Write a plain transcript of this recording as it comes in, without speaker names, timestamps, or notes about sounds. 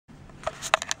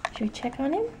Should we check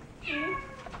on him?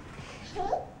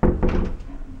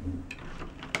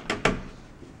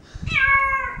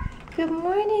 Good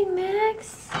morning,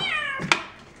 Max.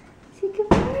 Say good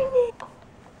morning.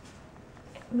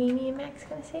 Mimi and Max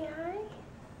gonna say hi?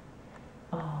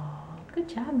 Oh, good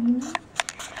job, Mimi.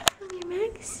 Come here,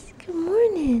 Max. Good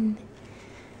morning.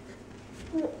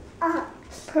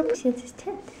 Purpose at his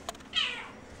tent.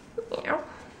 Meow.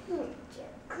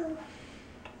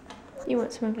 You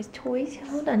want some of his toys?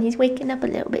 Hold on, he's waking up a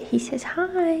little bit. He says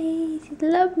hi. He says,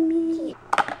 love me.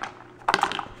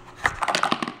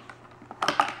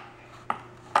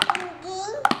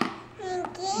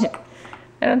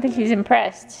 I don't think he's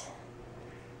impressed.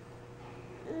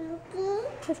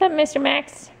 What's up, Mr.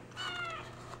 Max?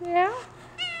 Yeah?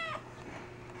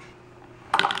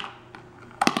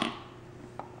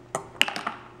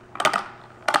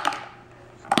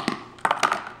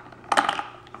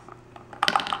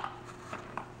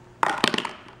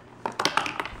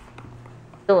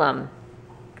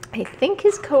 I think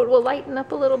his coat will lighten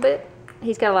up a little bit.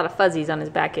 He's got a lot of fuzzies on his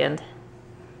back end.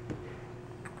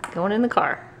 Going in the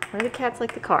car. Why do the cats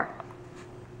like the car?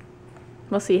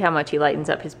 We'll see how much he lightens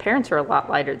up. His parents are a lot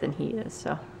lighter than he is,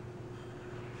 so.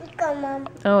 Go, Mom.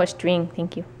 Oh, a string.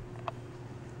 Thank you.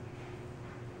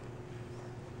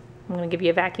 I'm going to give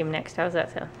you a vacuum next. How's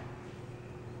that sound?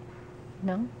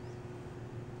 No?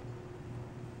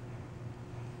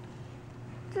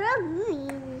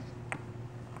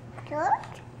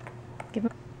 Give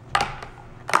him.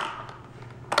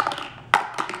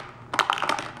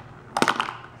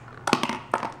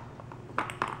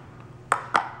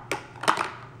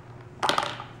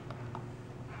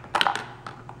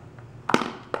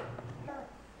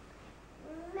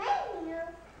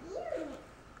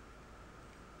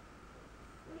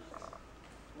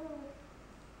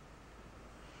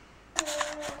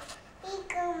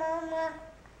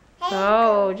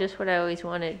 Oh, just what I always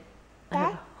wanted. I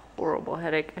have a horrible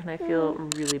headache and I feel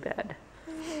really bad.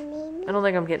 I don't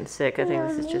think I'm getting sick. I think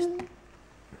this is just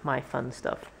my fun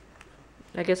stuff.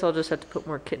 I guess I'll just have to put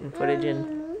more kitten footage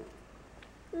in.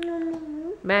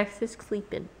 Max is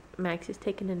sleeping. Max is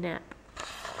taking a nap.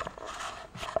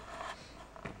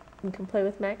 You can play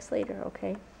with Max later,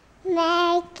 okay?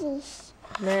 Maxies.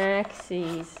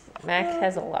 Maxies. Max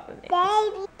has a lot of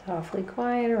names. It's awfully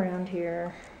quiet around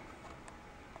here.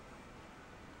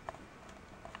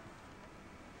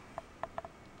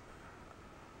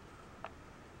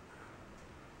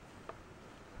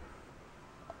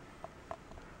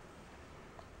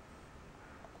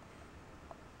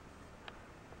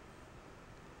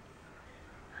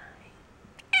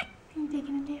 Are you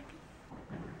taking a nappy?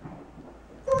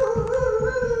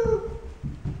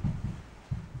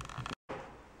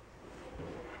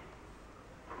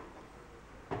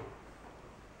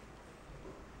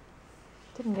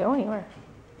 Didn't go anywhere.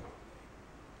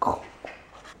 No,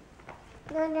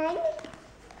 Daddy.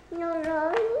 No,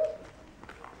 Daddy.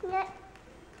 No.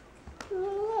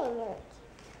 No.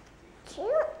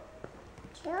 Chill,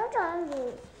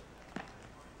 Daddy.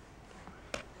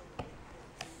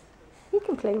 You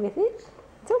can play with it.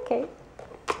 It's okay.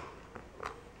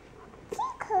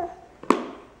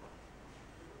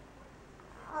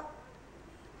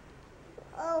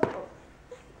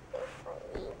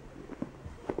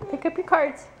 Pick up your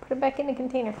cards. Put them back in the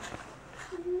container.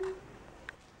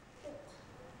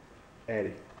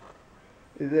 Addie,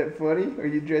 is that funny? Are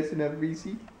you dressing up Reese?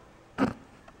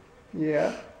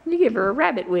 Yeah. You gave her a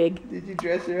rabbit wig. Did you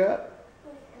dress her up?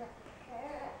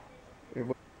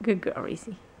 Good girl, Reese.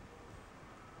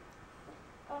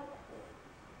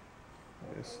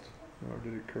 Or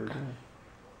did it curve in?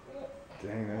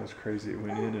 Dang, that was crazy. It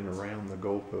went in and around the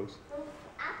goalpost.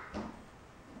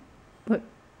 What?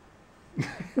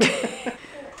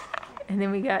 And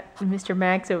then we got Mr.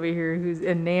 Max over here who's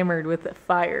enamored with the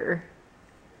fire.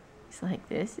 He's like,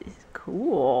 this is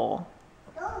cool.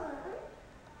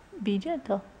 Be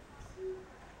gentle.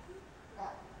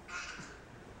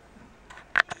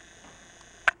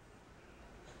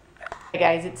 Hey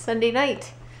guys, it's Sunday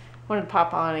night. I wanted to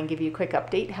pop on and give you a quick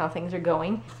update how things are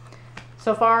going.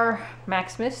 So far,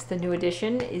 Maximus, the new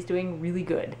addition, is doing really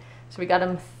good. So we got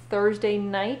him Thursday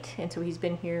night, and so he's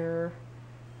been here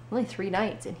only 3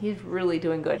 nights, and he's really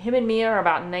doing good. Him and Mia are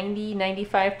about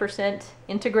 90–95%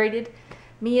 integrated.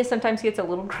 Mia sometimes gets a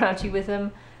little grouchy with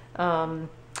him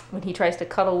when he tries to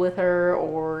cuddle with her,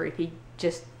 or if he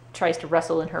just tries to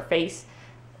wrestle in her face.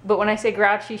 But when I say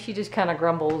grouchy, she just kind of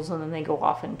grumbles, and then they go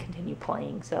off and continue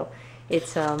playing. So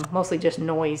it's mostly just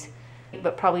noise.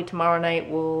 But probably tomorrow night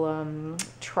we'll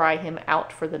try him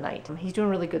out for the night. He's doing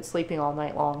really good sleeping all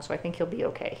night long, so I think he'll be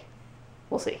okay.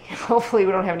 We'll see. Hopefully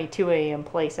we don't have any 2 a.m.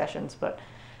 play sessions, but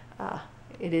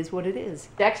it is what it is.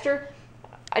 Dexter,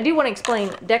 I do want to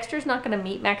explain, Dexter's not going to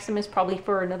meet Maximus probably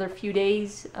for another few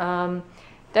days.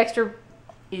 Dexter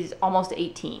is almost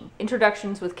 18.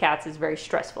 Introductions with cats is very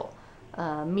stressful.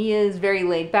 Mia is very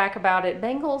laid back about it.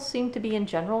 Bengals seem to be in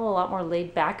general a lot more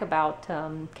laid back about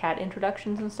cat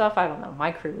introductions and stuff. I don't know,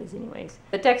 my crew is anyways.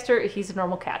 But Dexter, he's a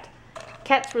normal cat.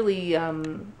 Cats really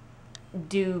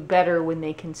do better when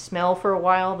they can smell for a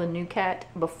while, the new cat,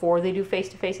 before they do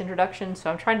face-to-face introductions.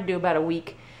 So I'm trying to do about a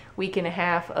week and a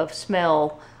half of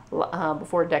smell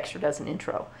before Dexter does an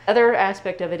intro. Other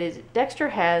aspect of it is Dexter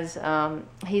has,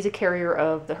 he's a carrier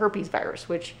of the herpes virus,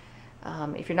 which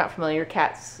if you're not familiar,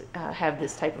 cats have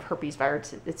this type of herpes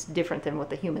virus. It's different than what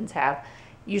the humans have.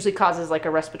 It usually causes like a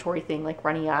respiratory thing, like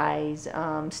runny eyes,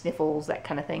 sniffles, that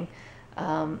kind of thing.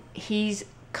 He's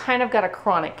kind of got a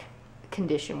chronic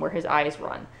condition where his eyes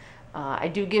run. I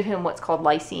do give him what's called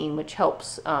lysine, which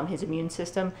helps his immune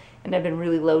system, and I've been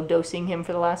really low dosing him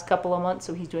for the last couple of months,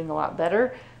 so he's doing a lot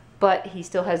better, but he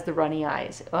still has the runny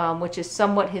eyes, which is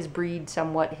somewhat his breed,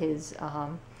 somewhat his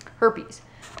herpes.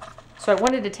 So I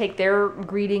wanted to take their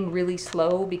breeding really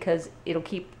slow because it'll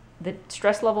keep the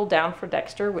stress level down for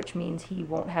Dexter, which means he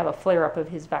won't have a flare-up of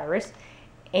his virus.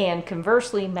 And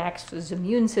conversely, Max's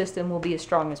immune system will be as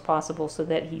strong as possible so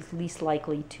that he's least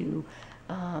likely to,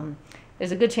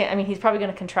 there's a good chance, I mean, he's probably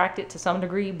going to contract it to some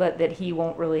degree, but that he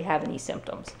won't really have any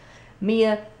symptoms.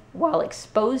 Mia, while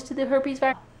exposed to the herpes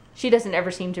virus, she doesn't ever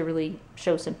seem to really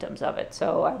show symptoms of it,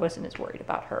 so I wasn't as worried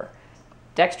about her.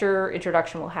 Dexter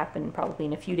introduction will happen probably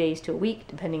in a few days to a week,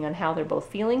 depending on how they're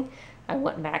both feeling. I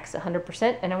want Max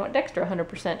 100% and I want Dexter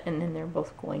 100%, and then they're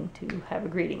both going to have a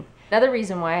greeting. Another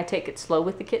reason why I take it slow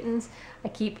with the kittens,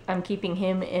 I'm keeping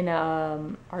him in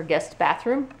our guest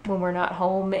bathroom when we're not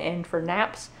home and for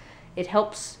naps. It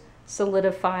helps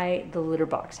solidify the litter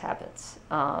box habits.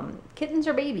 Kittens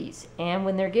are babies, and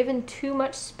when they're given too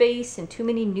much space and too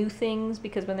many new things,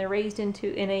 because when they're raised in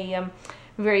a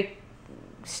very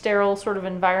sterile sort of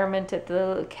environment at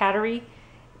the cattery,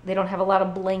 they don't have a lot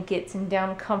of blankets and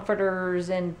down comforters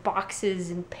and boxes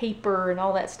and paper and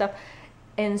all that stuff,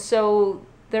 and so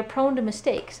they're prone to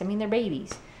mistakes. I mean, they're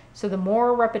babies, so the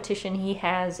more repetition he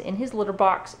has in his litter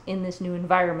box in this new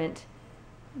environment,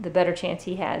 the better chance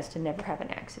he has to never have an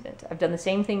accident. I've done the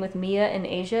same thing with Mia and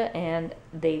Asia, and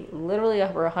they literally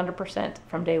were 100%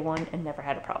 from day one and never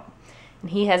had a problem. And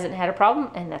he hasn't had a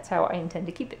problem, and that's how I intend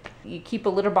to keep it. You keep a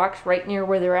litter box right near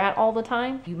where they're at all the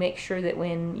time. You make sure that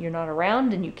when you're not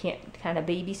around and you can't kind of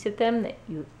babysit them, that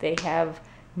they have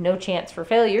no chance for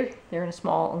failure. They're in a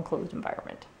small enclosed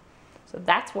environment. So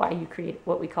that's why you create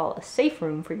what we call a safe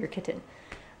room for your kitten.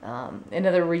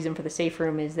 Another reason for the safe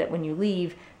room is that when you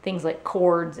leave, things like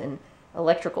cords and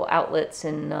electrical outlets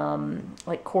and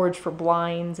like cords for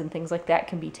blinds and things like that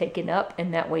can be taken up,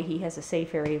 and that way he has a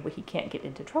safe area where he can't get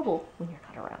into trouble when you're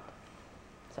not around.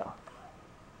 So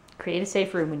create a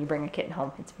safe room when you bring a kitten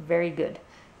home. It's very good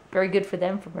for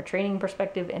them from a training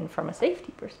perspective and from a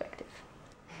safety perspective.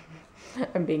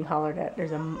 I'm being hollered at.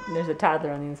 There's a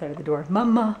toddler on the inside of the door.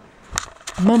 Mama,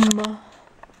 mama,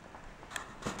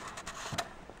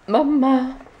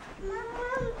 mama,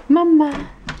 mama.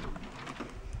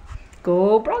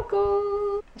 Go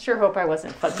Broncos! I sure hope I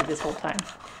wasn't fuzzy this whole time.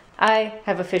 I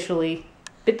have officially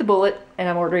bit the bullet, and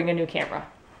I'm ordering a new camera.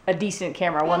 A decent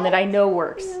camera, one that I know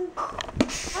works.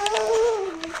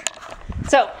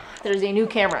 So, there's a new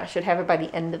camera. I should have it by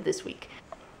the end of this week.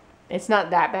 It's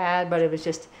not that bad, but it was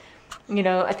just, you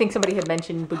know, I think somebody had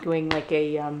mentioned doing like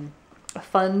a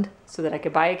fund so that I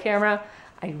could buy a camera.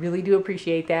 I really do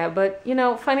appreciate that, but, you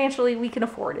know, financially we can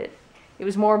afford it. It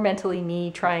was more mentally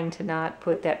me trying to not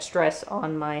put that stress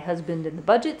on my husband and the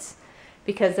budgets,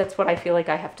 because that's what I feel like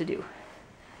I have to do.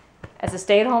 As a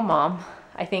stay-at-home mom,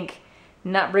 I think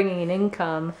not bringing in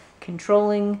income,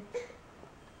 controlling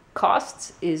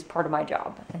costs is part of my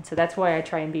job. And so that's why I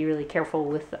try and be really careful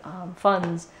with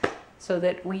funds so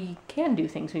that we can do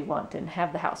things we want and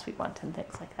have the house we want and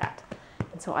things like that.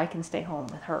 And so I can stay home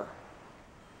with her.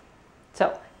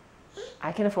 So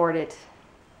I can afford it.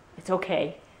 It's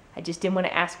okay. I just didn't want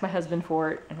to ask my husband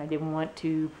for it, and I didn't want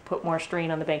to put more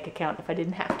strain on the bank account if I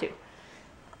didn't have to.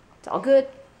 It's all good.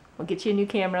 We'll get you a new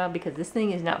camera because this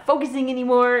thing is not focusing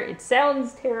anymore. It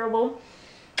sounds terrible.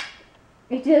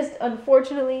 It just,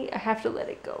 unfortunately, I have to let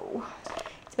it go.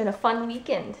 It's been a fun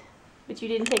weekend, but you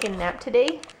didn't take a nap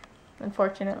today,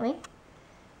 unfortunately.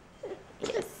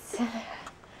 Yes.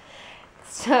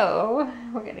 So,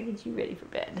 we're gonna get you ready for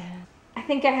bed. I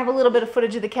think I have a little bit of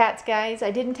footage of the cats, guys.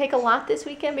 I didn't take a lot this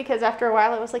weekend because after a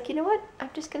while I was like, you know what? I'm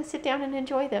just going to sit down and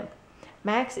enjoy them.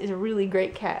 Max is a really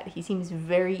great cat. He seems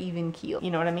very even keeled. You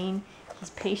know what I mean? He's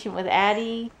patient with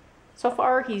Addie. So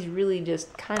far, he's really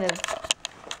just kind of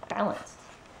balanced.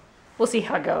 We'll see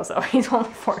how it goes, though. He's only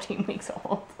 14 weeks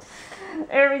old.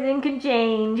 Everything can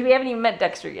change. We haven't even met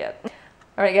Dexter yet.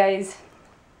 All right, guys.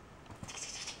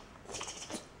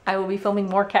 I will be filming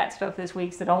more cat stuff this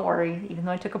week, so don't worry. Even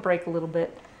though I took a break a little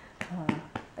bit,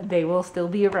 they will still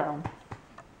be around.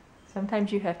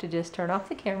 Sometimes you have to just turn off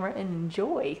the camera and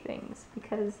enjoy things,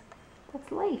 because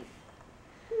that's life.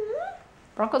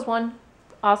 Broncos won.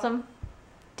 Awesome.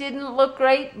 Didn't look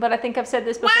great, but I think I've said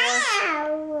this before.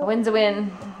 Wow. A win's a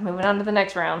win. Moving on to the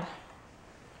next round.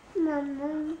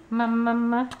 Mama.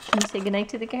 Mama. Can you say goodnight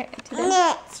to them?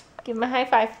 Next. Give him a high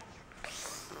five.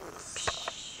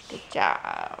 Good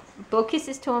job. Blow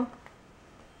kisses to him.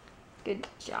 Good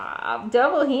job.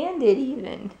 Double-handed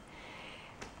even.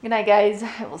 Good night, guys.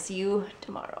 I will see you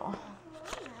tomorrow.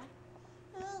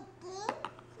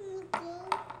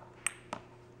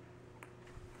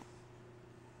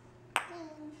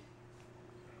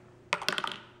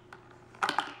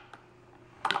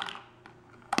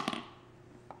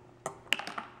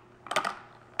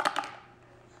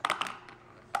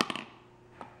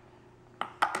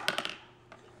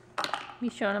 You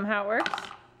showing them how it works?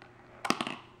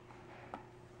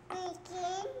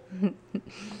 Here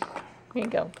you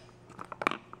go.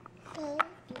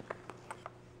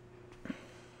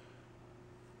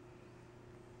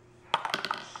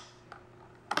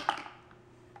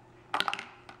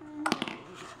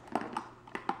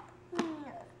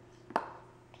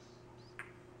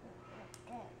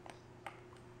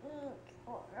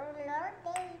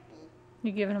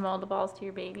 You're giving him all the balls to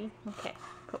your baby? Okay.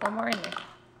 Put one more in there.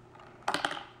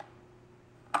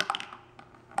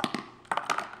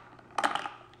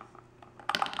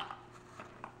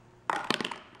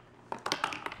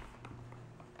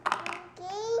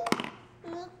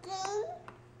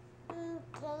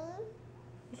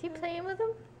 Is he playing with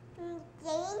them?